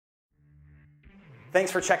Thanks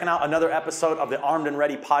for checking out another episode of the Armed and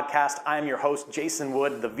Ready podcast. I am your host, Jason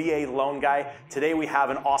Wood, the VA loan guy. Today we have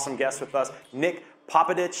an awesome guest with us, Nick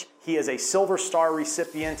Popovich. He is a Silver Star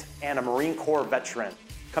recipient and a Marine Corps veteran.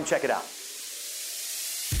 Come check it out.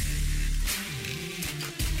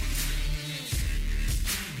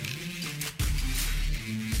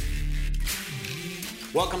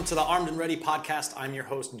 Welcome to the Armed and Ready podcast. I'm your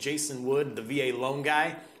host, Jason Wood, the VA loan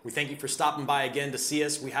guy. We thank you for stopping by again to see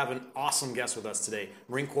us. We have an awesome guest with us today,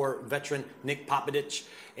 Marine Corps veteran Nick Popovich,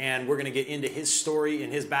 and we're going to get into his story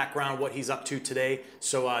and his background, what he's up to today.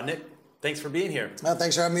 So, Nick, thanks for being here.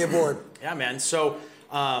 Thanks for having me aboard. Yeah, man. So,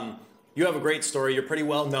 you have a great story. You're pretty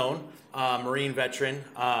well known, Marine veteran,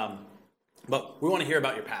 but we want to hear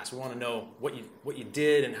about your past. We want to know what you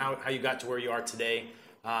did and how you got to where you are today.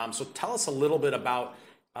 So, tell us a little bit about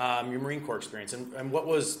your Marine Corps experience and what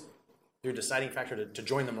was your deciding factor to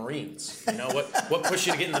join the Marines? You know, what pushed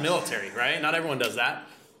you to get in the military, right? Not everyone does that.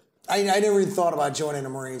 I never even thought about joining the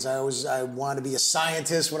Marines. I wanted to be a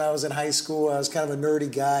scientist when I was in high school. I was kind of a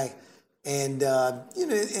nerdy guy. And,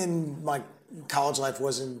 in my college life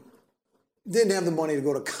didn't have the money to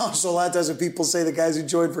go to college. So a lot of times when people say the guys who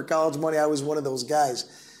joined for college money, I was one of those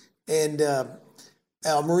guys. And a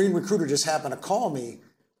Marine recruiter just happened to call me.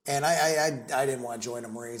 And I didn't want to join the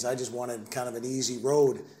Marines. I just wanted kind of an easy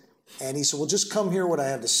road. And he said, well, just come hear what I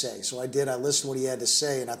have to say. So I did. I listened to what he had to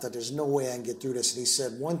say, and I thought, there's no way I can get through this. And he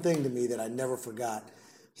said one thing to me that I never forgot.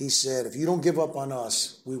 He said, if you don't give up on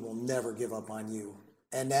us, we will never give up on you.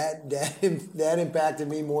 And that impacted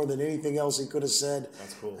me more than anything else he could have said.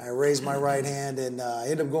 That's cool. I raised my right hand, and I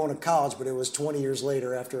ended up going to college, but it was 20 years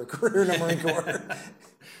later after a career in the Marine Corps.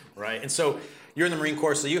 Right. And so you're in the Marine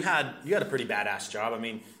Corps, so you had a pretty badass job. I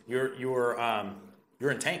mean, you're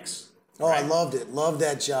in tanks. Oh, right? I loved it. Loved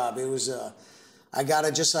that job. It was, I got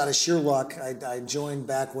it just out of sheer luck. I joined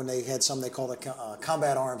back when they had something they called a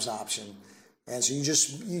combat arms option. And so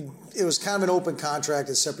it was kind of an open contract,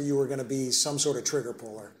 except for you were going to be some sort of trigger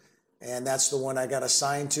puller. And that's the one I got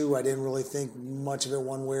assigned to. I didn't really think much of it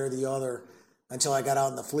one way or the other until I got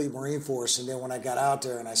out in the Fleet Marine Force. And then when I got out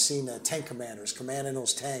there and I seen the tank commanders commanding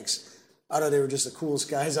those tanks, I thought they were just the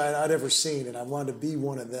coolest guys I'd ever seen. And I wanted to be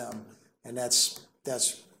one of them. And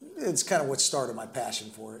it's kind of what started my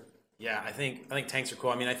passion for it. Yeah, I think tanks are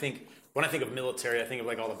cool. I mean, when I think of military, I think of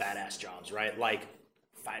like all the badass jobs, right? Like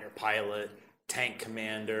fighter pilot, tank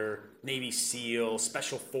commander, Navy SEAL,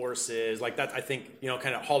 special forces, like that. I think,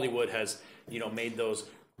 kind of Hollywood has, made those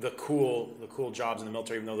the cool jobs in the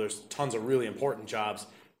military, even though there's tons of really important jobs.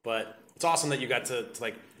 But it's awesome that you got to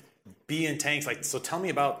like be in tanks. Like, so tell me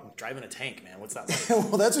about driving a tank, man. What's that like?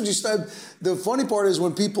 Well, that's what you start. The funny part is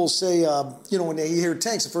when people say, when they hear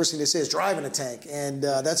tanks, the first thing they say is driving a tank. And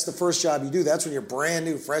that's the first job you do. That's when you're brand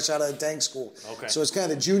new, fresh out of the tank school. Okay. So it's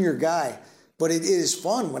kind of the junior guy. But it is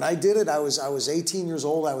fun. When I did it, I was 18 years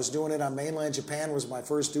old. I was doing it on mainland Japan, was my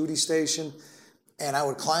first duty station. And I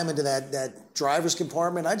would climb into that driver's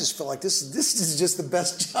compartment. I just felt like this is just the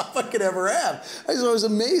best job I could ever have. I thought it was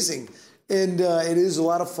amazing. And it is a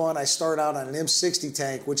lot of fun. I started out on an M60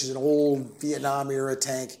 tank, which is an old Vietnam era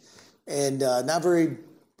tank, and they're not very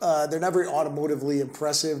automotively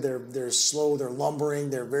impressive. They're slow. They're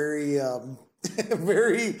lumbering. They're very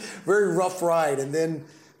very very rough ride. And then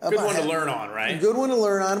good one to learn on, right? Good one to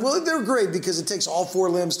learn on. Well, they're great because it takes all four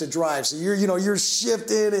limbs to drive. So you're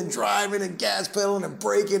shifting and driving and gas pedaling and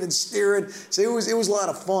braking and steering. So it was a lot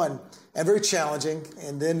of fun. And very challenging.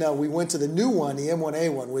 And then we went to the new one, the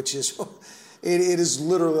M1A1, which is, it is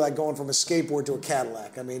literally like going from a skateboard to a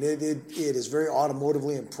Cadillac. I mean, it is very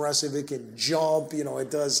automotively impressive. It can jump,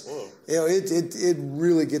 it does, it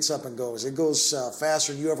really gets up and goes. It goes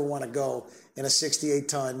faster than you ever want to go in a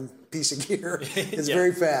 68-ton piece of gear. It's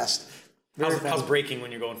very fast. How's braking when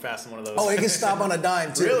you're going fast in one of those? Oh, it can stop on a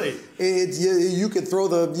dime too. Really? You can throw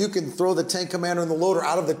the tank commander and the loader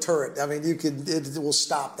out of the turret. I mean, it will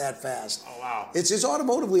stop that fast. Oh wow! It's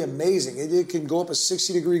automotively amazing. It can go up a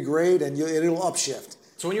 60-degree grade and it'll upshift.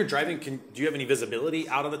 So when you're driving, do you have any visibility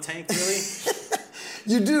out of the tank? Really?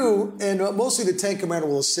 You do, and mostly the tank commander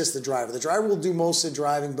will assist the driver. The driver will do most of the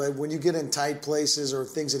driving, but when you get in tight places or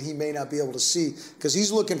things that he may not be able to see, because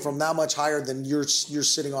he's looking from that much higher than you're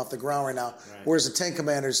sitting off the ground right now, right. Whereas the tank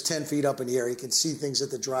commander is 10 feet up in the air. He can see things that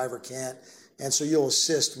the driver can't, and so you'll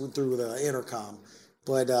assist through the intercom.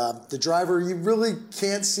 But the driver, you really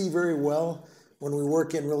can't see very well when we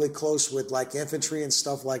work in really close with like infantry and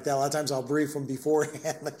stuff like that. A lot of times I'll brief them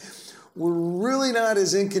beforehand. We're really not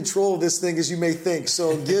as in control of this thing as you may think.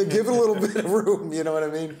 So give it a little bit of room. You know what I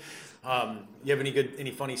mean? You have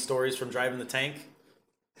any funny stories from driving the tank?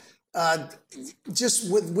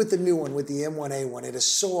 Just with the new one, with the M1A1, it is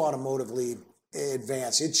so automotively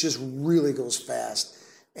advanced. It just really goes fast.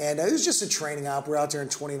 And it was just a training op. We're out there in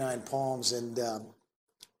 29 Palms, and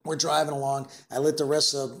we're driving along. I let the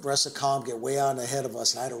rest of Calm get way out ahead of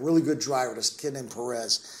us, and I had a really good driver, this kid named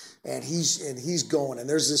Perez, and he's going. And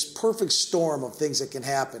there's this perfect storm of things that can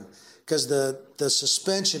happen because the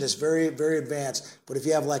suspension is very, very advanced. But if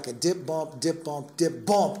you have like a dip bump, dip bump, dip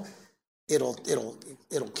bump, it'll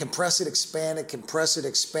compress it, expand it, compress it,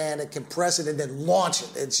 expand it, compress it, and then launch it.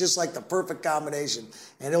 It's just like the perfect combination.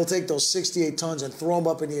 And it'll take those 68 tons and throw them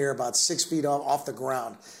up in the air about 6 feet off the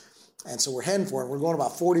ground. And so we're heading for it. We're going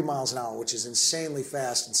about 40 miles an hour, which is insanely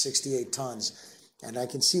fast in 68 tons. And I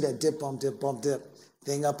can see that dip, bump, dip, bump, dip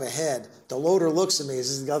thing up ahead. The loader looks at me. This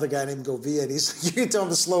is the other guy named Govia, and he's like, you can tell him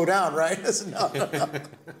to slow down, right? I said, no.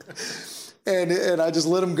 And I just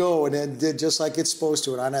let him go, and then did just like it's supposed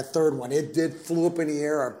to. And on that third one, it flew up in the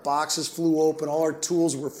air. Our boxes flew open. All our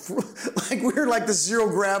tools were like we were like the zero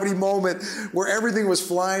gravity moment where everything was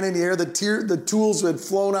flying in the air. The tools had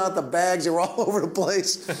flown out the bags. They were all over the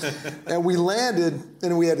place. And we landed,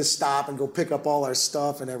 and we had to stop and go pick up all our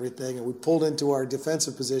stuff and everything. And we pulled into our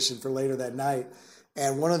defensive position for later that night.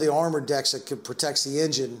 And one of the armor decks that protects the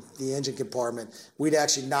engine compartment, we'd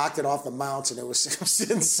actually knocked it off the mounts, and it was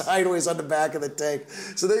sitting sideways on the back of the tank.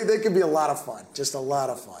 So they could be a lot of fun, just a lot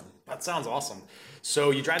of fun. That sounds awesome.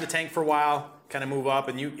 So you drive the tank for a while, kind of move up,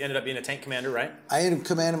 and you ended up being a tank commander, right? I ended up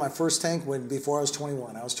commanding my first tank before I was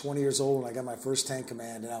 21. I was 20 years old when I got my first tank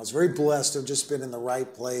command, and I was very blessed to have just been in the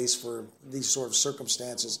right place for these sort of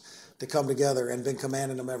circumstances to come together, and been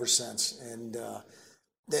commanding them ever since. And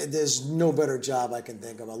there's no better job I can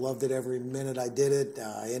think of. I loved it every minute I did it.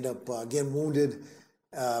 I ended up again wounded,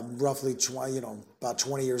 roughly about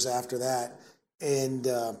 20 years after that, and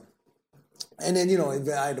then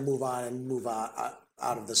I had to move on and move out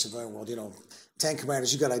of the civilian world. Tank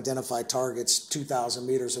commanders, you got to identify targets 2,000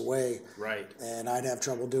 meters away, right? And I'd have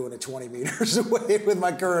trouble doing it 20 meters away with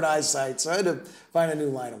my current eyesight, so I had to find a new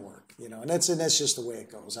line of work. And that's just the way it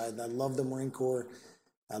goes. I love the Marine Corps.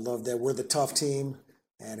 I love that we're the tough team.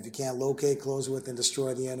 And if you can't locate, close with, and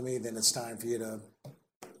destroy the enemy, then it's time for you to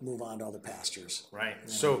move on to other pastures. Right.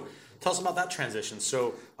 So tell us about that transition.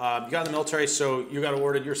 So you got in the military, so you got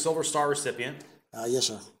awarded your Silver Star recipient. Yes,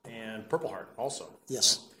 sir. And Purple Heart also.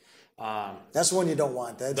 Yes. Right? That's the one you don't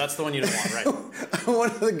want. That's the one you don't want, right?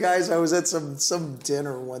 One of the guys, I was at some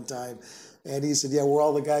dinner one time, and he said, yeah, we're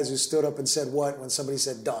all the guys who stood up and said what when somebody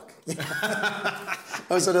said duck.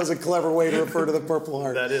 I said that was a clever way to refer to the Purple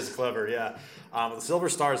Heart. That is clever, yeah. The Silver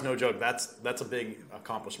Star is no joke. That's a big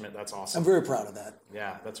accomplishment. That's awesome. I'm very proud of that.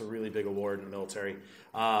 Yeah, that's a really big award in the military.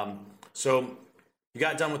 So you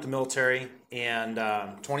got done with the military, and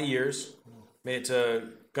 20 years, made it to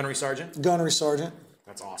gunnery sergeant. Gunnery sergeant.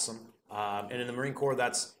 That's awesome. And in the Marine Corps,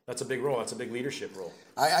 that's a big role. That's a big leadership role.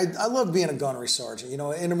 I love being a gunnery sergeant.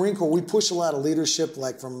 In the Marine Corps, we push a lot of leadership,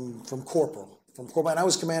 like from corporal. And I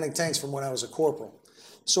was commanding tanks from when I was a corporal.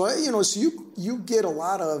 So you get a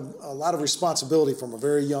lot of responsibility from a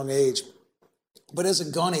very young age, but as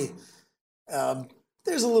a gunny,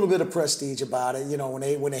 there's a little bit of prestige about it.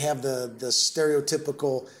 When they have the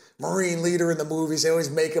stereotypical Marine leader in the movies, they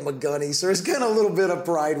always make him a gunny. So there's kind of a little bit of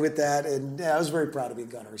pride with that, and I was very proud to be a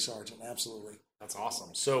gunnery sergeant. Absolutely. That's awesome.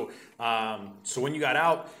 So when you got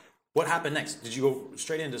out, what happened next? Did you go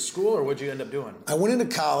straight into school, or what did you end up doing? I went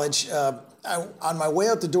into college. On my way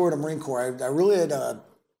out the door to Marine Corps, I really had a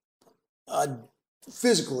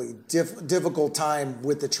physically difficult time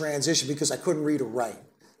with the transition because I couldn't read or write.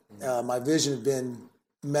 My vision had been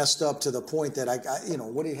messed up to the point that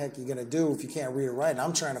what the heck are you going to do if you can't read or write? And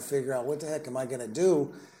I'm trying to figure out what the heck am I going to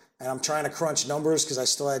do? And I'm trying to crunch numbers because I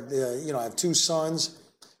still had, I have 2 sons,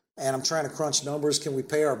 and I'm trying to crunch numbers. Can we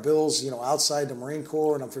pay our bills, outside the Marine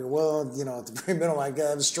Corps? And I'm figuring, well, at the very minimum, I have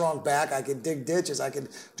a strong back. I can dig ditches. I can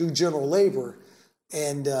do general labor.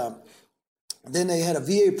 And then they had a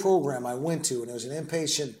VA program I went to, and it was an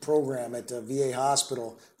inpatient program at the VA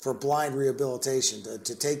hospital for blind rehabilitation,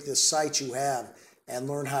 to take the sight you have and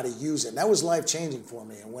learn how to use it. And that was life-changing for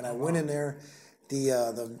me. And when I went in there,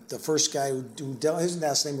 the first guy who dealt, his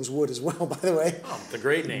last name was Wood as well, by the way. Oh, the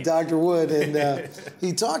great name. Dr. Wood. And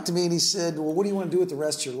he talked to me and he said, well, what do you want to do with the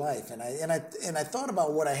rest of your life? And I thought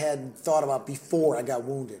about what I had thought about before I got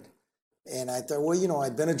wounded. And I thought, well,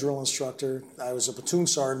 I'd been a drill instructor. I was a platoon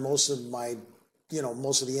sergeant most of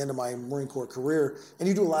the end of my Marine Corps career, and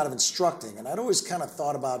you do a lot of instructing. And I'd always kind of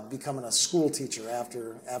thought about becoming a school teacher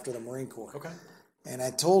after the Marine Corps. Okay. And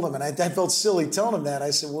I told him, and I felt silly telling him that.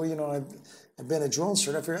 I said, well, I've been a drill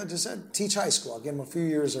instructor. I figured I'd teach high school. I'll get him a few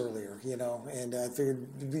years earlier, and I figured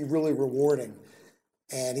it'd be really rewarding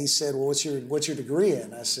And he said, well, what's your degree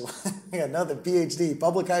in? I said, well, I got nothing, PhD,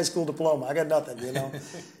 public high school diploma. I got nothing, you know.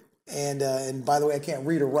 And by the way, I can't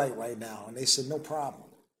read or write right now. And they said, no problem.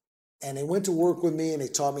 And they went to work with me and they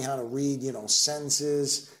taught me how to read, you know,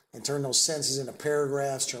 sentences and turn those sentences into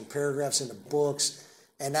paragraphs, turn paragraphs into books.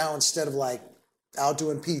 And now instead of like out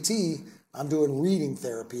doing PT, I'm doing reading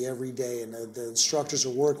therapy every day. And the instructors are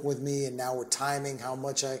working with me, and now we're timing how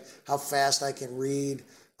fast I can read.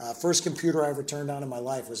 First computer I ever turned on in my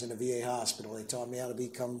life was in a VA hospital. They taught me how to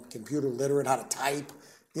become computer literate, how to type,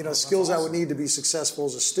 you know, skills awesome. I would need to be successful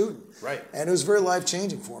as a student. Right. And it was very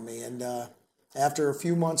life-changing for me. And after a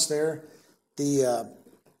few months there, the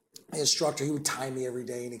instructor, he would time me every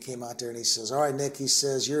day, and he came out there and he says, all right, Nick, he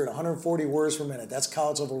says, you're at 140 words per minute. That's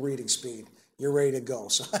college level reading speed. You're ready to go.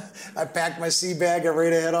 So I packed my sea bag, got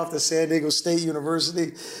ready to head off to San Diego State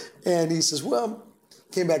University. And he says, well,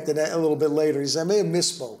 came back to that a little bit later. He says, I may have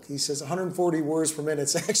misspoke. He says 140 words per minute.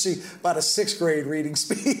 It's actually about a 6th grade reading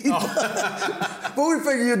speed. Oh. But we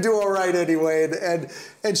figured you'd do all right anyway.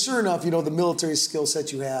 And sure enough, you know, the military skill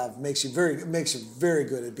set you have makes you very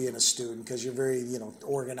good at being a student, because you're very, you know,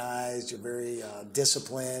 organized. You're very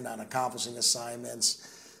disciplined on accomplishing assignments.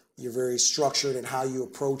 You're very structured in how you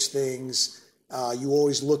approach things. You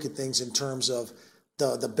always look at things in terms of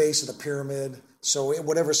the base of the pyramid. So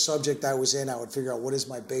whatever subject I was in, I would figure out what is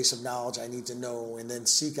my base of knowledge I need to know, and then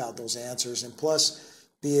seek out those answers. And plus,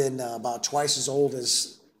 being about twice as old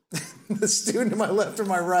as the student to my left or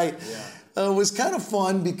my right, was kind of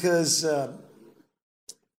fun, because it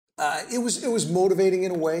was motivating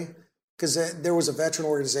in a way, because there was a veteran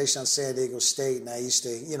organization on San Diego State, and I used to,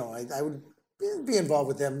 you know, I would be involved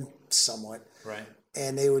with them somewhat. Right.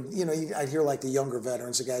 And they would, you know, I'd hear like the younger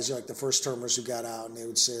veterans, the guys like the first termers who got out, and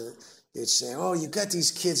they'd say, oh, you got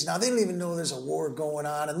these kids now, they don't even know there's a war going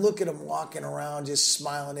on, and look at them walking around just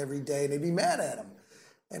smiling every day, and they'd be mad at them.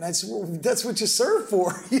 And I'd say, well, that's what you serve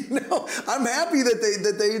for, you know. I'm happy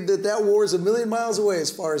that war is a million miles away as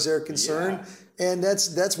far as they're concerned. Yeah. And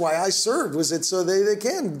that's why I served, was it so they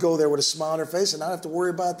can go there with a smile on their face and not have to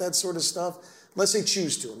worry about that sort of stuff, unless they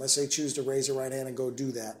choose to raise their right hand and go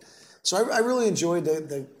do that. So I really enjoyed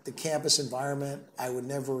the campus environment. I would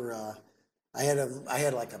never, I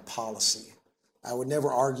had like a policy. I would never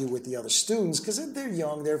argue with the other students, because they're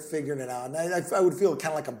young, they're figuring it out. And I would feel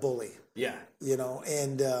kind of like a bully. Yeah. You know,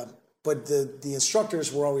 and but the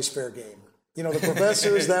instructors were always fair game. You know, the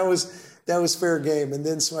professors, that was fair game. And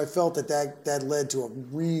then so I felt that led to a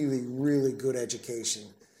really, really good education,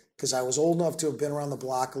 because I was old enough to have been around the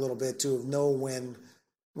block a little bit, to have known when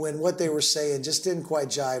what they were saying just didn't quite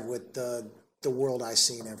jive with the world I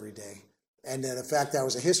seen every day. And then the fact that I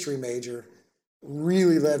was a history major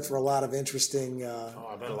really led for a lot of interesting...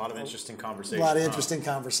 I bet a lot of interesting conversations. A lot of interesting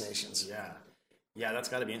conversations. Yeah. Yeah, that's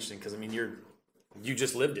got to be interesting, because, I mean, you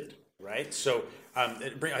just lived it, right? So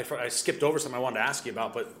I skipped over something I wanted to ask you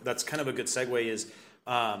about, but that's kind of a good segue is,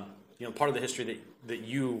 you know, part of the history that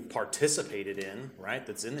you participated in, right,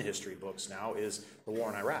 that's in the history books now, is the war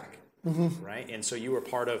in Iraq, right? And so you were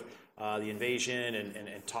part of the invasion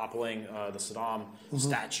and toppling the Saddam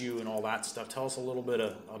statue and all that stuff. Tell us a little bit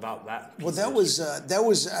about that. Well, that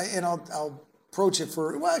was, and I'll approach it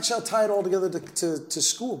actually I'll tie it all together to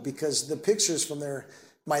school, because the pictures from there,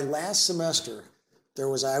 my last semester,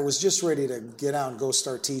 I was just ready to get out and go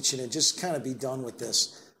start teaching and just kind of be done with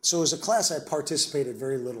this. So it was a class I participated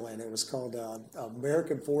very little in. It was called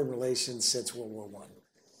American Foreign Relations Since World War I.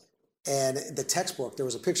 And the textbook, there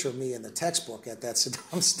was a picture of me in the textbook at that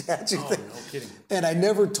Saddam statue thing. No kidding. And I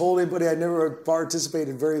never told anybody. I never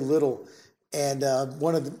participated very little. And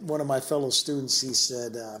one of my fellow students, he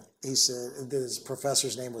said his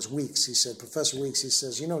professor's name was Weeks. He said, Professor Weeks, he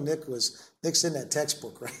says, you know, Nick's in that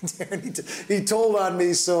textbook right there. And he told on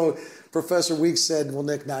me. So Professor Weeks said, well,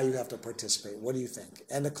 Nick, now you have to participate. What do you think?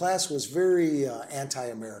 And the class was very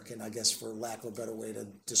anti-American, I guess, for lack of a better way to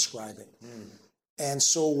describe it. And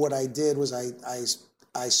so what I did was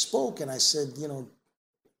I spoke, and I said, you know,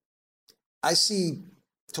 I see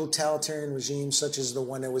totalitarian regimes such as the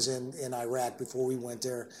one that was in Iraq before we went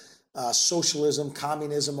there, socialism,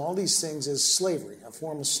 communism, all these things as slavery, a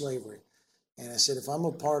form of slavery. And I said, if I'm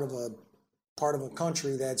a part of a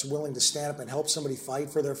country that's willing to stand up and help somebody fight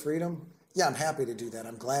for their freedom, yeah, I'm happy to do that.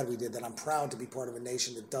 I'm glad we did that. I'm proud to be part of a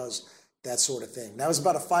nation that does that sort of thing. That was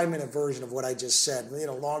about a 5-minute version of what I just said, you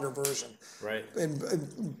know, longer version. Right.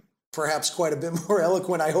 And perhaps quite a bit more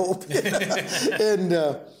eloquent, I hope.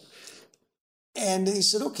 And he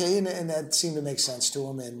said, okay, and that seemed to make sense to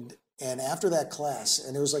him. And after that class,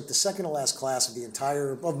 and it was like the second to last class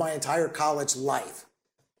of my entire college life,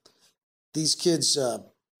 these kids,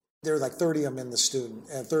 there were like 30 of them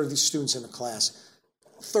 30 students in the class.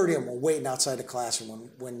 30 of them were waiting outside the classroom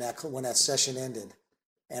when that session ended.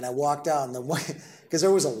 And I walked out, and because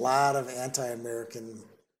there was a lot of anti-American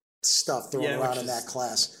stuff thrown around in that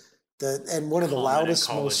class. And one of the loudest,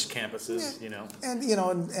 college campuses,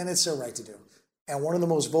 and it's their right to do. And one of the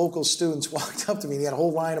most vocal students walked up to me, and he had a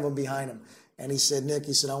whole line of them behind him. And he said, Nick,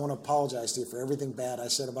 he said, I want to apologize to you for everything bad I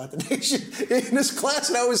said about the nation in this class.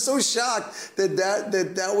 And I was so shocked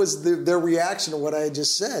that was their reaction to what I had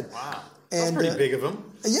just said. Wow. That's pretty big of him.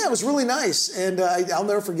 Yeah, it was really nice. And I'll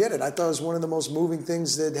never forget it. I thought it was one of the most moving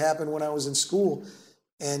things that happened when I was in school.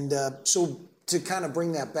 And so to kind of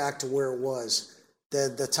bring that back to where it was,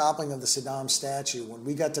 the toppling of the Saddam statue, when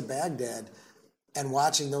we got to Baghdad, and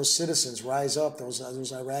watching those citizens rise up,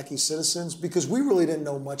 those Iraqi citizens, because we really didn't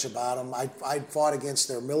know much about them. I fought against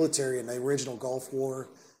their military in the original Gulf War.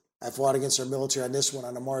 I fought against their military on this one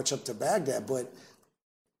on the march up to Baghdad. But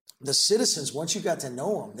the citizens, once you got to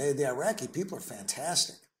know them, the Iraqi people are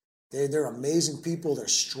fantastic. They're amazing people. They're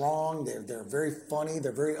strong. They're very funny.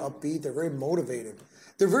 They're very upbeat. They're very motivated.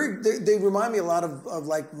 They remind me a lot of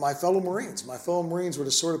like my fellow Marines. My fellow Marines were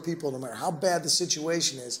the sort of people, no matter how bad the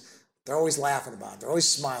situation is, they're always laughing about it. They're always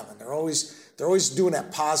smiling. They're always doing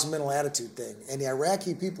that positive mental attitude thing. And the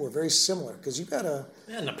Iraqi people are very similar because you got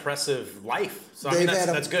an oppressive life. So I mean,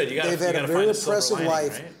 that's good. They've had a very oppressive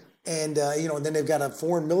life, right? And and then they've got a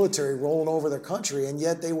foreign military rolling over their country, and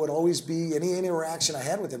yet they would always be any interaction I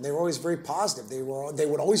had with them. They were always very positive. They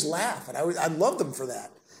would always laugh, and I loved them for that.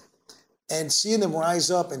 And seeing them rise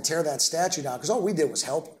up and tear that statue down, because all we did was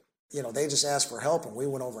help them. They just asked for help, and we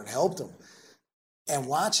went over and helped them. And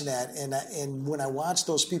watching that, and when I watched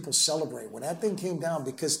those people celebrate, when that thing came down,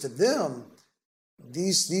 because to them,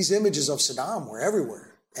 these images of Saddam were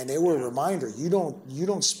everywhere, and they were a reminder: you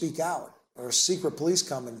don't speak out, or a secret police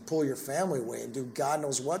come and pull your family away and do God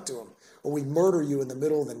knows what to them, or we murder you in the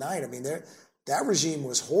middle of the night. I mean, that regime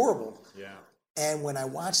was horrible. Yeah. And when I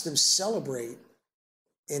watched them celebrate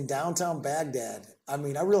in downtown Baghdad, I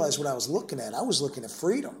mean, I realized what I was looking at. I was looking at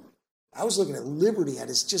freedom. I was looking at liberty at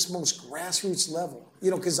its just most grassroots level,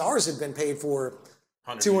 because ours had been paid for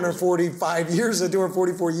 244 years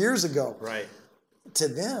ago. Right. To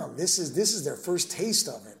them, this is their first taste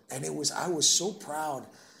of it, and I was so proud.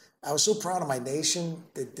 I was so proud of my nation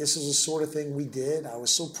that this is the sort of thing we did. I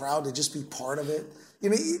was so proud to just be part of it.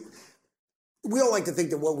 We all like to think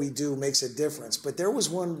that what we do makes a difference, but there was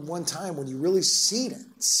one time when you really seen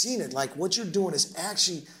it, like what you're doing is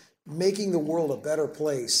actually making the world a better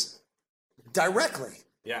place. Directly.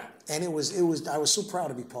 Yeah. And I was so proud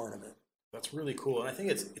to be part of it. That's really cool. And I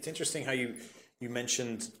think it's interesting how you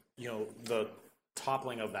mentioned, the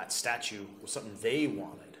toppling of that statue was something they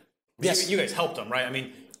wanted. Yes. You guys helped them, right? I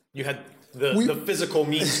mean, you had the physical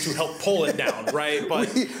means to help pull it down, right?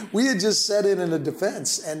 But we had just set in a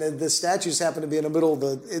defense, and the statues happened to be in the middle of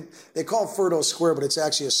they call it Ferdo Square, but it's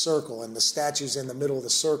actually a circle, and the statue's in the middle of the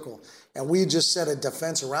circle. And we just set a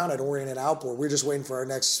defense around it, oriented outboard. We're just waiting for our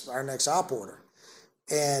next op order.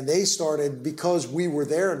 And they started, because we were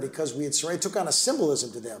there and because we had surrounded, it took on a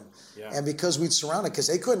symbolism to them. Yeah. And because we'd surrounded, because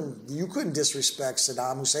you couldn't disrespect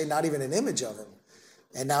Saddam Hussein, not even an image of him.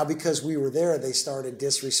 And now because we were there, they started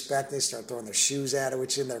disrespect. They started throwing their shoes at it,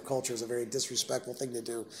 which in their culture is a very disrespectful thing to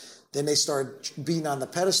do. Then they started beating on the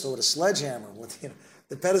pedestal with a sledgehammer.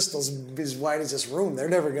 The pedestal's as wide as this room. They're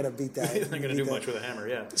never going to beat that. They're not going to do much with a hammer,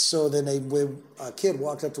 yeah. So then a kid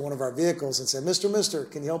walked up to one of our vehicles and said, Mister,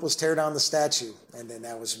 can you help us tear down the statue? And then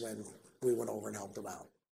that was when we went over and helped them out.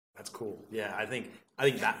 That's cool. Yeah, I think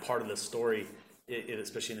that part of the story,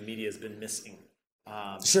 especially in the media, has been missing.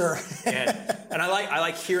 Sure. and I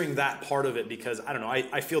like hearing that part of it because, I don't know,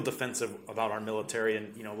 I feel defensive about our military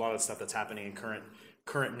and, a lot of the stuff that's happening in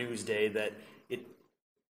current news day, that it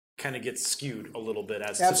kind of gets skewed a little bit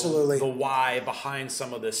as Absolutely. to the why behind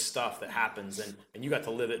some of this stuff that happens, and you got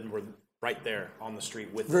to live it, and we're right there on the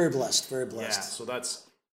street with very it. Blessed. Yeah, so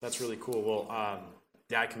that's really cool. Well,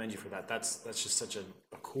 I commend you for that. That's just such a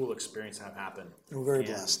cool experience to have happen. We're very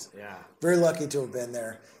blessed. Yeah, very lucky to have been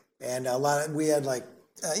there, and we had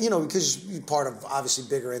because you're part of obviously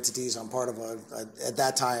bigger entities. I'm part of at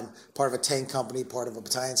that time part of a tank company, part of a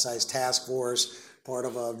battalion-sized task force, part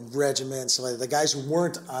of a regiment. So the guys who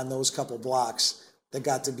weren't on those couple blocks that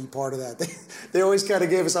got to be part of that, they always kind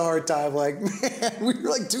of gave us a hard time. Like, man, we were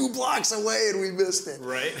like 2 blocks away and we missed it.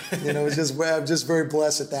 Right. I'm just very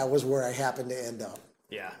blessed that was where I happened to end up.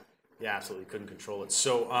 Yeah, absolutely. Couldn't control it.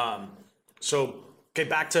 So, okay,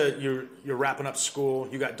 back to you're wrapping up school.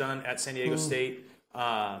 You got done at San Diego State,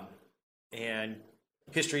 and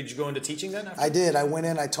history. Did you go into teaching then? I did. I went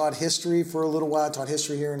in. I taught history for a little while. I taught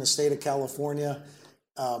history here in the state of California,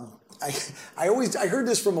 I heard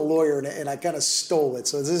this from a lawyer and I kind of stole it.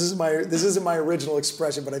 So this isn't my original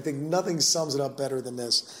expression, but I think nothing sums it up better than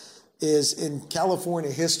this. Is in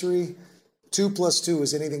California history, 2 + 2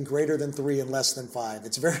 is anything greater than 3 and less than 5.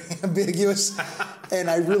 It's very ambiguous, and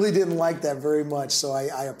I really didn't like that very much. So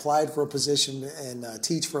I applied for a position in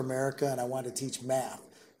Teach for America, and I wanted to teach math.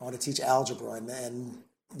 I wanted to teach algebra, and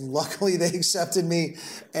luckily they accepted me,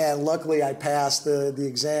 and luckily I passed the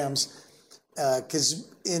exams. Because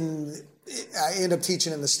I ended up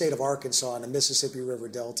teaching in the state of Arkansas in the Mississippi River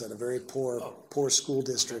Delta, in a very poor school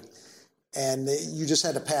district, and you just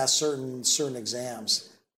had to pass certain exams.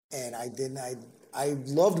 And I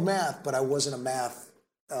loved math, but I wasn't a math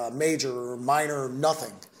major or minor or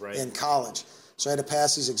nothing in college. So I had to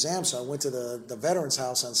pass these exams. So I went to the Veterans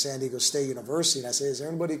House on San Diego State University, and I said, "Is there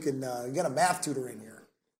anybody who can you got a math tutor in here?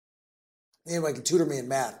 Anybody can tutor me in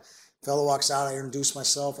math?" Fellow walks out. I introduced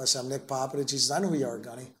myself. I said, "I'm Nick Popovich." He says, "I know who you are,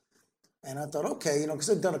 Gunny." And I thought, okay, because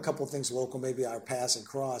I'd done a couple of things local, maybe our pass and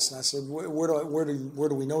cross. And I said, where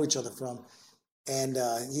do we know each other from? And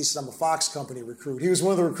he said, "I'm a Fox Company recruit." He was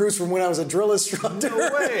one of the recruits from when I was a drill instructor. No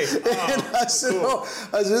way. And I said, cool.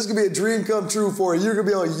 I said, "This is going to be a dream come true for you. You're going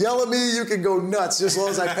to be able to yell at me. You can go nuts just as long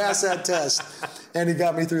as I pass that test." And he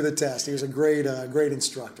got me through the test. He was a great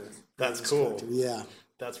instructor. That's cool. Yeah.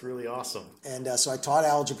 That's really awesome. And so I taught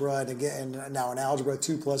algebra, and now in algebra,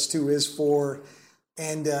 2 + 2 is 4.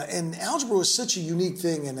 And algebra was such a unique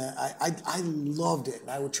thing, and I loved it.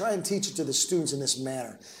 And I would try and teach it to the students in this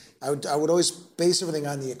manner. I would always base everything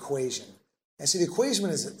on the equation. And see,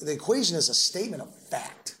 the equation is a statement of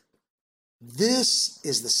fact. This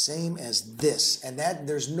is the same as this, and that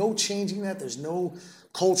there's no changing that. There's no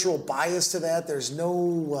cultural bias to that. There's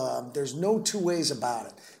no two ways about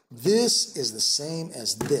it. This is the same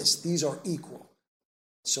as this. These are equal.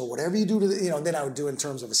 So whatever you do to then I would do in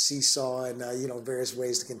terms of a seesaw and various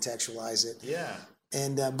ways to contextualize it. Yeah.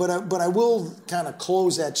 And but I will kind of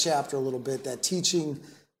close that chapter a little bit. That teaching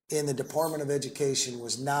in the Department of Education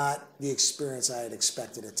was not the experience I had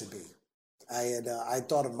expected it to be. I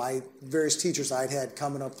thought of my various teachers I'd had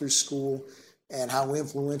coming up through school and how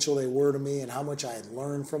influential they were to me and how much I had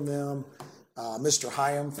learned from them. Mr.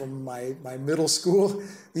 Hyam from my middle school,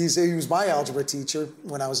 he was my algebra teacher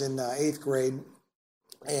when I was in 8th grade,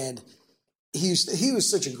 and he was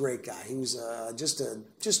such a great guy. He was just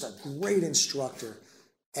a great instructor,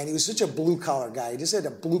 and he was such a blue collar guy. He just had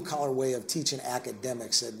a blue collar way of teaching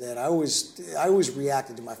academics that I always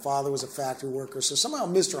reacted to. My father was a factory worker, so somehow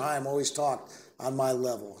Mr. Hyam always talked on my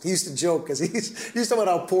level. He used to joke because he used to talk about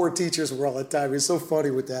how poor teachers were all the time. He was so funny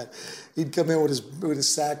with that. He'd come in with his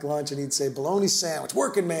sack lunch and he'd say bologna sandwich,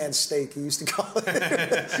 working man steak. He used to call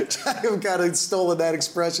it. I've kind of stolen that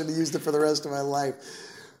expression and used it for the rest of my life.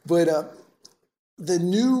 But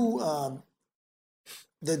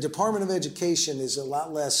the Department of Education is a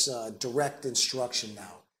lot less direct instruction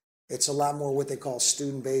now. It's a lot more what they call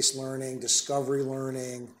student-based learning, discovery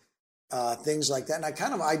learning, things like that. And I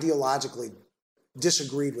kind of ideologically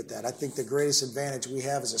disagreed with that. I think the greatest advantage we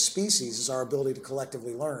have as a species is our ability to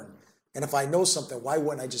collectively learn. And if I know something, why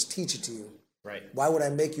wouldn't I just teach it to you? Right. Why would I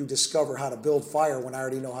make you discover how to build fire when I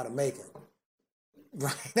already know how to make it?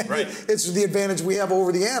 Right. Right. It's the advantage we have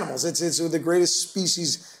over the animals. It's the greatest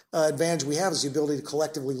species advantage we have is the ability to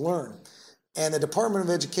collectively learn. And the Department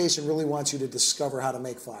of Education really wants you to discover how to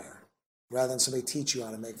make fire rather than somebody teach you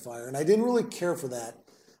how to make fire. And I didn't really care for that.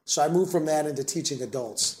 So I moved from that into teaching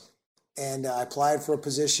adults. And I applied for a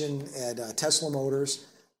position at Tesla Motors.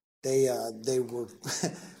 They were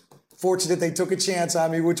fortunate they took a chance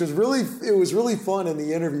on me, which was really fun in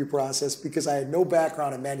the interview process because I had no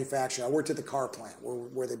background in manufacturing. I worked at the car plant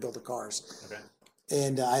where they built the cars. Okay.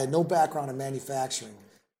 And I had no background in manufacturing.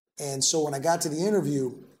 And so when I got to the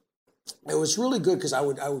interview, it was really good because I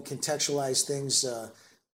would contextualize things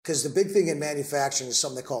because the big thing in manufacturing is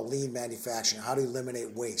something they call lean manufacturing, how to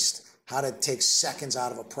eliminate waste, how to take seconds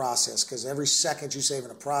out of a process, because every second you save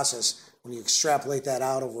in a process, when you extrapolate that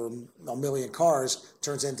out over a million cars,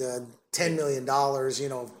 turns into $10 million,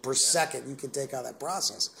 per second you can take out of that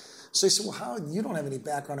process. So they said, well, how, you don't have any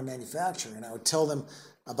background in manufacturing. And I would tell them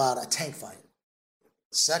about a tank fight.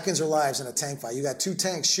 Seconds are lives in a tank fight. You got two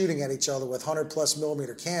tanks shooting at each other with 100+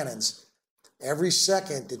 millimeter cannons. Every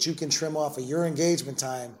second that you can trim off of your engagement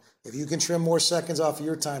time, if you can trim more seconds off of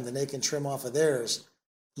your time than they can trim off of theirs,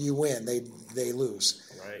 you win. They lose.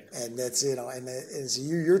 Right. And that's, and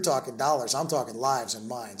you're talking dollars. I'm talking lives and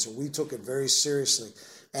minds. So we took it very seriously.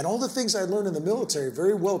 And all the things I learned in the military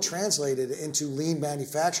very well translated into lean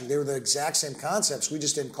manufacturing. They were the exact same concepts. We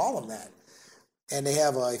just didn't call them that. and they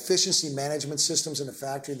have efficiency management systems in the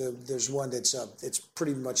factory. There's one that's it's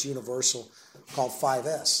pretty much universal called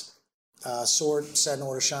 5S. Sort, set and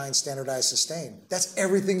order, shine, standardize, sustain. That's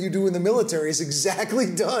everything you do in the military is exactly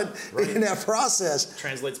done in that process.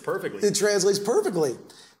 Translates perfectly. It translates perfectly.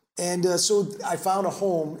 And so I found a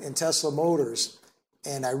home in Tesla Motors,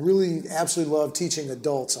 and I really absolutely love teaching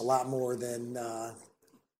adults a lot more than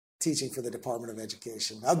teaching for the Department of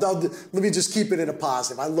Education. Let me just keep it in a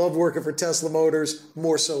positive. I love working for Tesla Motors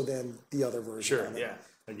more so than the other version. Sure, yeah,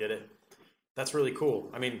 I get it. That's really cool.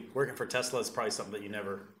 I mean, working for Tesla is probably something that you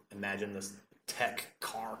never imagine, this tech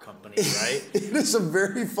car company, right? It is a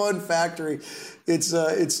very fun factory. It's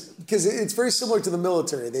because it's very similar to the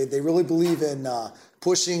military. They really believe in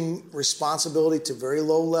pushing responsibility to very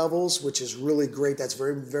low levels, which is really great. That's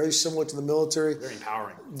very similar to the military. Very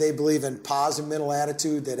empowering. They believe in positive mental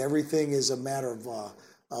attitude, that everything is a matter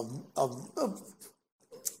of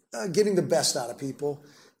getting the best out of people.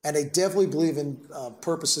 And they definitely believe in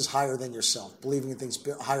purposes higher than yourself, believing in things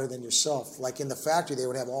higher than yourself. Like in the factory, they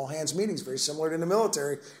would have all hands meetings, very similar to the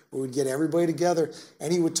military. We would get everybody together,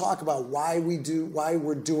 and he would talk about why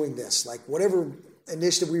we're doing this. Like whatever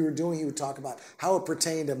initiative we were doing, he would talk about how it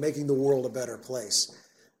pertained to making the world a better place.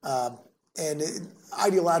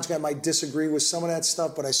 Ideologically, I might disagree with some of that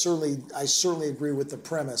stuff, but I certainly agree with the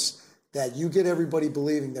premise that you get everybody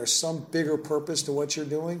believing there's some bigger purpose to what you're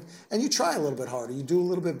doing, and you try a little bit harder. You do a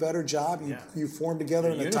little bit better job. You form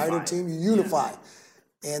together in a tighter team. You unify.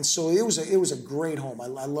 Yeah. And so it was a great home. I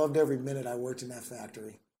loved every minute I worked in that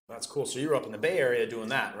factory. That's cool. So you were up in the Bay Area doing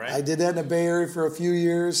that, right? I did that in the Bay Area for a few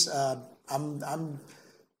years. I'm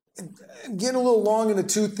getting a little long in the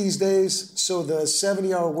tooth these days, so the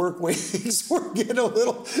 70-hour work weeks were getting a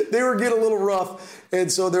little rough.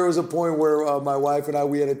 And so there was a point where my wife and I,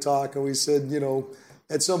 we had a talk, and we said,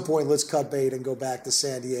 at some point, let's cut bait and go back to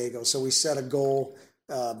San Diego. So we set a goal.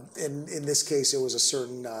 In this case, it was a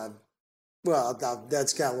certain,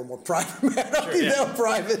 that's got a little more private, man. I'll keep that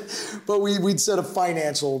private. But we'd set a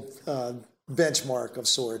financial benchmark of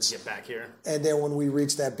sorts. Get back here. And then when we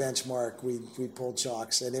reached that benchmark, we pulled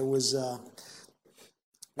chocks, and it was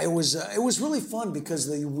really fun because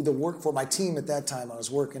the work for my team at that time, I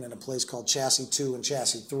was working in a place called Chassis 2 and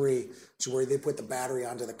Chassis 3, which is where they put the battery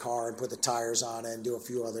onto the car and put the tires on it and do a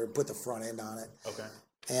few other, put the front end on it. Okay.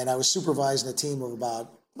 And I was supervising a team of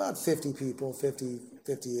about 50 people, 50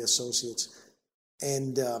 associates.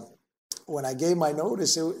 And when I gave my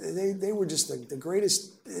notice, they were just the greatest.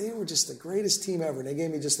 They were just the greatest team ever. And they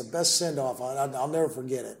gave me just the best send off. I'll never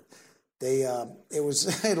forget it. It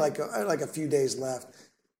was I had like a few days left,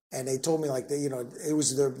 and they told me it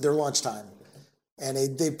was their lunchtime, and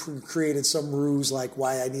they created some ruse like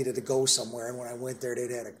why I needed to go somewhere. And when I went there,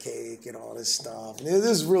 they'd had a cake and all this stuff. And this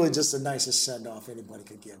is really just the nicest send off anybody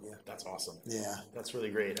could give you. That's awesome. Yeah, that's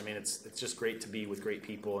really great. I mean, it's just great to be with great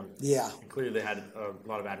people, and and clearly they had a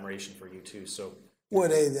lot of admiration for you too. So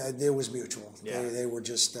it was mutual. Yeah. They were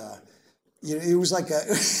just it was like a.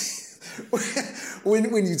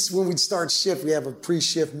 when we'd start shift, we have a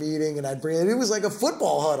pre-shift meeting, and I'd bring it. It was like a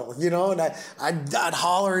football huddle, and I'd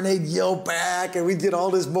holler and they'd yell back, and we'd get all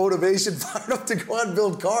this motivation fired up to go out and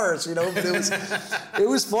build cars, But it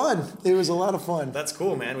was fun. It was a lot of fun. That's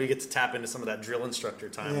cool, man. We get to tap into some of that drill instructor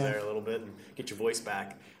time there a little bit and get your voice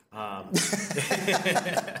back.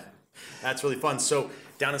 That's really fun. So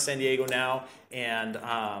down in San Diego now, and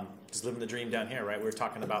just living the dream down here, right? We were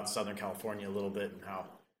talking about Southern California a little bit and how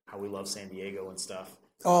we love San Diego and stuff.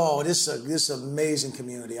 Oh, this is amazing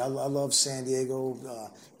community. I love San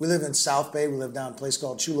Diego. We live in South Bay. We live down in a place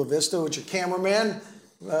called Chula Vista, which your cameraman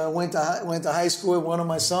went to high school with one of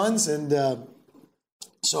my sons. And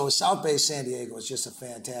so South Bay, San Diego is just a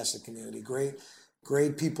fantastic community.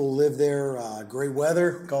 Great people live there. Great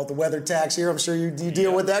weather. Call it the weather tax here. I'm sure you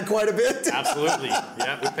deal with that quite a bit. Absolutely.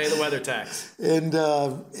 Yeah, we pay the weather tax. And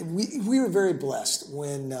we were very blessed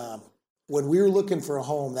when we were looking for a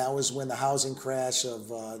home. That was when the housing crash of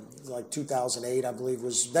 2008, I believe,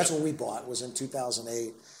 that's what we bought, was in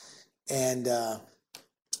 2008. And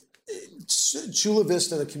Chula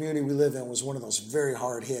Vista, the community we live in, was one of those very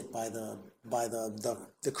hard hit by the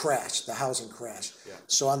crash, the housing crash. Yeah.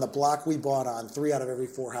 So on the block we bought on, 3 out of every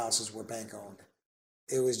 4 houses were bank owned.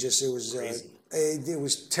 It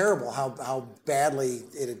was terrible how badly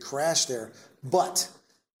it had crashed there. But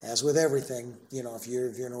as with everything, if you're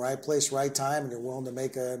in the right place, right time, and you're willing to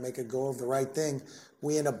make a go of the right thing,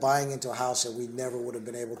 we end up buying into a house that we never would have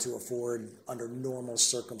been able to afford under normal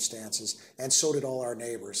circumstances, and so did all our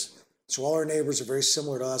neighbors. So all our neighbors are very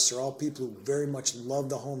similar to us. They're all people who very much love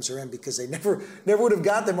the homes they're in because they never would have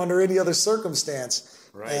got them under any other circumstance.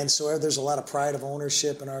 Right. And so there's a lot of pride of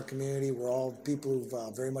ownership in our community. We're all people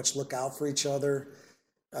who very much look out for each other.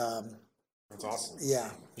 That's awesome. Yeah.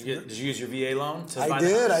 Did you use your VA loan to buy I the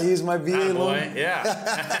did. house? I used my VA loan.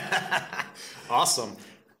 Yeah. Awesome.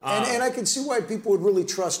 And I can see why people would really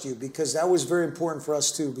trust you because that was very important for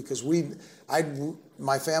us too. Because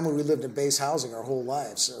my family, we lived in base housing our whole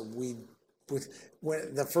lives. So when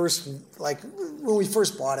we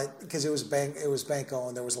first bought it, because it was bank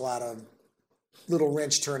owned, there was a lot of little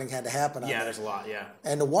wrench turning had to happen. Yeah, there's a lot. Yeah.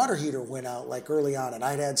 And the water heater went out like early on, and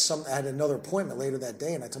I had another appointment later that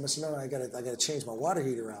day, and I told him, I said, no, I got to change my water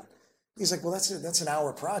heater out. He's like, well, that's an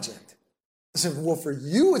hour project. I said, well, for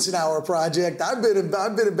you, it's an hour project. I've been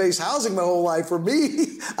in base housing my whole life. For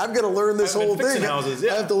me, I'm going to learn this whole thing. Houses,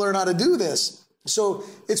 yeah. I have to learn how to do this. So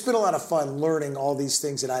it's been a lot of fun learning all these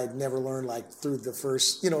things that I had never learned, like through the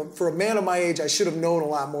first, for a man of my age, I should have known a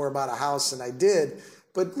lot more about a house than I did.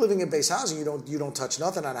 But living in base housing, you don't touch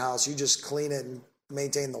nothing on a house. You just clean it and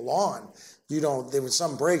maintain the lawn. When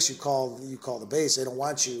something breaks, you call the base. They don't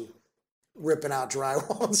want you ripping out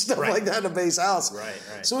drywall and stuff like that in a base house.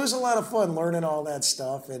 Right. So it was a lot of fun learning all that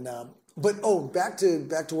stuff. And back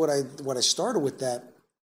to what I started with that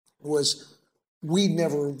was we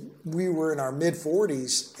were in our mid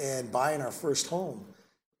 40s and buying our first home.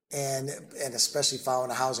 And especially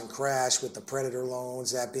following a housing crash with the predator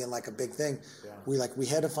loans, that being like a big thing, we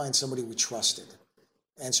had to find somebody we trusted.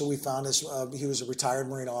 And so we found this. He was a retired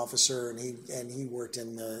Marine officer, and he worked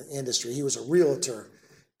in the industry. He was a realtor,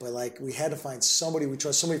 but we had to find somebody we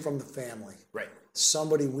trust, somebody from the family, right?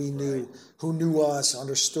 Somebody we knew who knew us,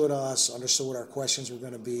 understood what our questions were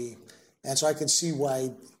going to be. And so I could see why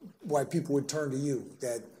people would turn to you.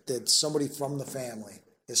 That somebody from the family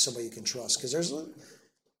is somebody you can trust, because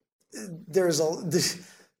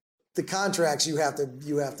the contracts you have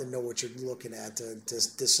to know what you're looking at to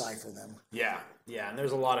decipher them. Yeah, and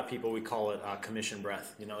there's a lot of people, we call it commission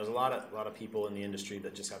breath. There's a lot of people in the industry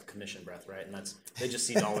that just have commission breath, right? And they just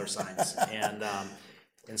see dollar signs,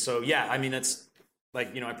 and so it's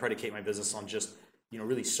like I predicate my business on just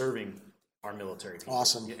really serving our military people.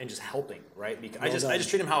 Awesome. And just helping, right? Because I just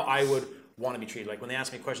treat them how I would want to be treated. Like when they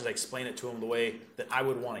ask me questions, I explain it to them the way that I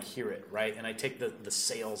would want to hear it, right? And I take the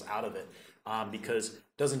sales out of it because it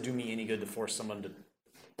doesn't do me any good to force someone to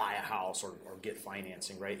buy a house or get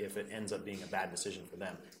financing, right? If it ends up being a bad decision for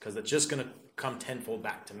them, because it's just going to come tenfold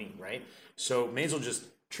back to me, right? So may as well just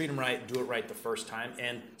treat them right, do it right the first time,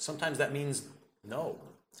 and sometimes that means no,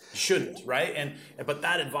 you shouldn't, right? But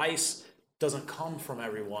that advice doesn't come from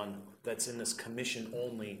everyone that's in this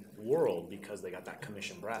commission-only world because they got that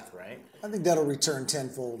commission breath, right? I think that'll return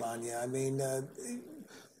tenfold on you. I mean,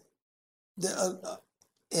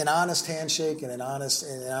 an honest handshake and an honest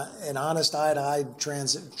eye-to-eye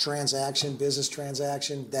transaction, business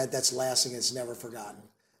transaction, that's lasting. It's never forgotten.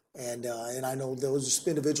 And I know those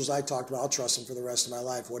individuals I talked about, I'll trust them for the rest of my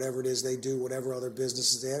life. Whatever it is they do, whatever other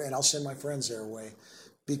businesses they have, and I'll send my friends their way,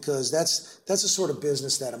 because that's the sort of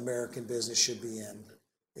business that American business should be in.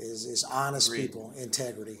 Is honest people,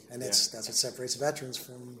 integrity, and that's what separates veterans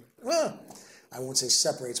from. Well, I won't say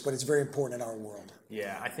separates, but it's very important in our world.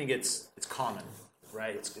 Yeah, I think it's common,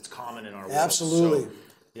 right? It's common in our world. Absolutely. So,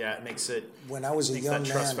 yeah, it makes it. When I was a young man,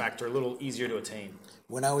 that trust factor a little easier to attain.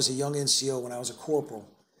 When I was a young NCO, when I was a corporal,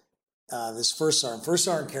 this first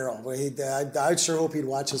sergeant Carroll, I sure hope he'd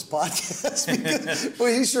watch his podcast. Because,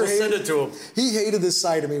 he sure send it to him. He hated this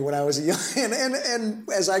side of me when I was a young, and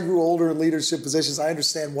as I grew older in leadership positions, I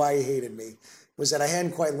understand why he hated me. Was that I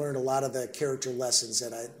hadn't quite learned a lot of the character lessons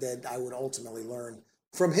that I would ultimately learn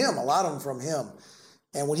from him. A lot of them from him.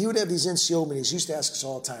 And when he would have these NCO meetings, he used to ask us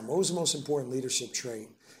all the time, what was the most important leadership trait?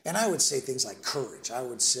 And I would say things like courage. I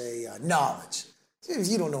would say knowledge. If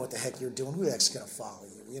you don't know what the heck you're doing, who the heck's going to follow you?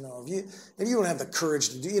 If you don't have the courage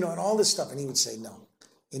to do, and all this stuff. And he would say, no,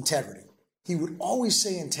 integrity. He would always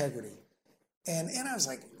say integrity. And I was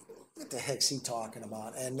like, what the heck's he talking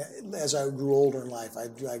about? And as I grew older in life,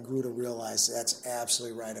 I grew to realize that's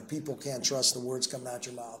absolutely right. If people can't trust the words coming out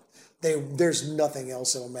your mouth, there's nothing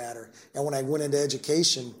else that'll matter. And when I went into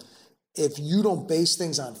education, if you don't base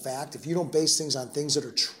things on fact, if you don't base things on things that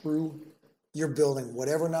are true, you're building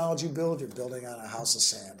whatever knowledge you build, you're building on a house of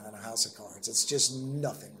sand, on a house of cards. It's just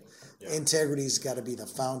nothing. Yeah. Integrity's got to be the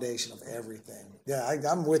foundation of everything. Yeah,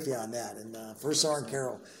 I'm with you on that. And First Sergeant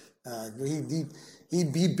Carroll, he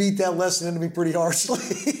beat that lesson into me pretty harshly.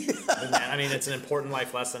 Man, it's an important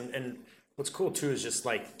life lesson. And what's cool too is just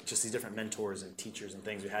these different mentors and teachers and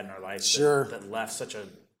things we had in our lives sure. that left such a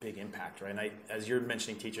big impact, right? And as you're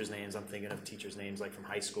mentioning teachers' names, I'm thinking of teachers' names like from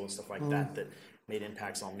high school and stuff like that made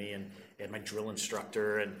impacts on me, and my drill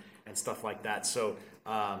instructor and stuff like that. So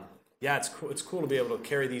yeah, it's cool. It's cool to be able to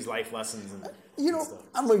carry these life lessons.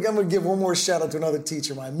 I'm gonna give one more shout out to another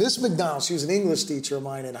teacher of mine, Miss McDonald. She was an English teacher of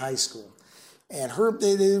mine in high school, and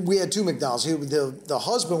we had two McDonalds. The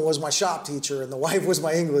husband was my shop teacher, and the wife was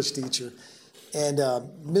my English teacher. And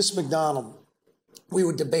Miss McDonald, we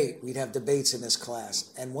would debate. We'd have debates in this class,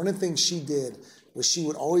 and one of the things she did was she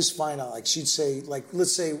would always find out, like she'd say, like,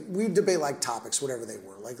 let's say we'd debate like topics, whatever they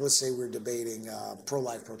were. Like, let's say we were debating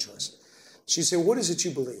pro-life, pro-choice. She'd say, what is it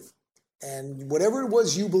you believe? And whatever it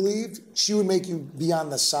was you believed, she would make you be on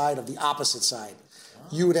the side of the opposite side.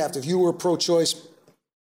 You would have to, if you were pro-choice,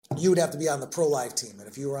 you would have to be on the pro-life team. And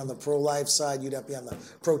if you were on the pro-life side, you'd have to be on the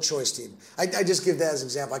pro-choice team. I just give that as an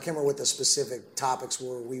example. I can't remember what the specific topics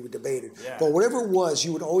were we would debate it. Yeah. But whatever it was,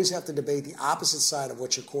 you would always have to debate the opposite side of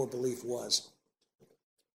what your core belief was.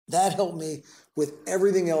 That helped me with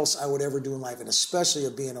everything else I would ever do in life, and especially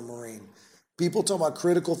of being a Marine. People talk about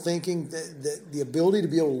critical thinking, the ability to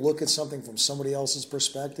be able to look at something from somebody else's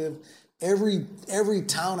perspective. Every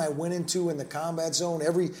town I went into in the combat zone,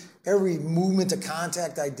 every movement to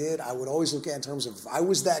contact I did, I would always look at in terms of, if I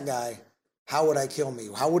was that guy, how would I kill me?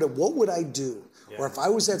 What would I do? Yeah. Or if I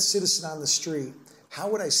was that citizen on the street, how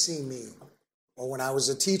would I see me? Or when I was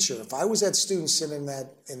a teacher, if I was that student sitting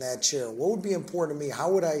in that chair, what would be important to me? How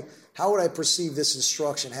would I perceive this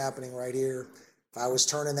instruction happening right here? If I was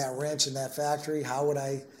turning that wrench in that factory,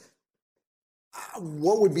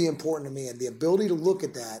 what would be important to me? And the ability to look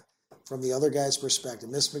at that from the other guy's perspective.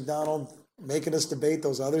 Miss McDonald making us debate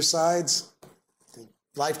those other sides,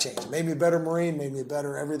 life change. It made me a better Marine, made me a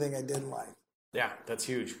better everything I did in life. Yeah, that's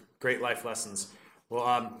huge. Great life lessons. Well,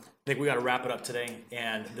 I think we got to wrap it up today,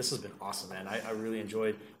 and this has been awesome, man. I really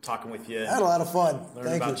enjoyed talking with you. I had a lot of fun.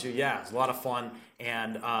 Learning about you. Yeah, it's a lot of fun,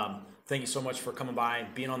 and thank you so much for coming by,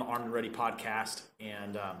 being on the Armed and Ready podcast,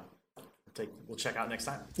 and we'll check out next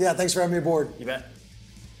time. Yeah, thanks for having me aboard. You bet.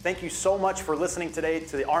 Thank you so much for listening today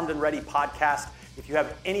to the Armed and Ready podcast. If you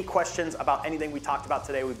have any questions about anything we talked about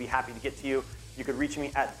today, we'd be happy to get to you. You could reach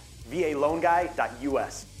me at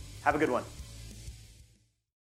valoanguy.us. Have a good one.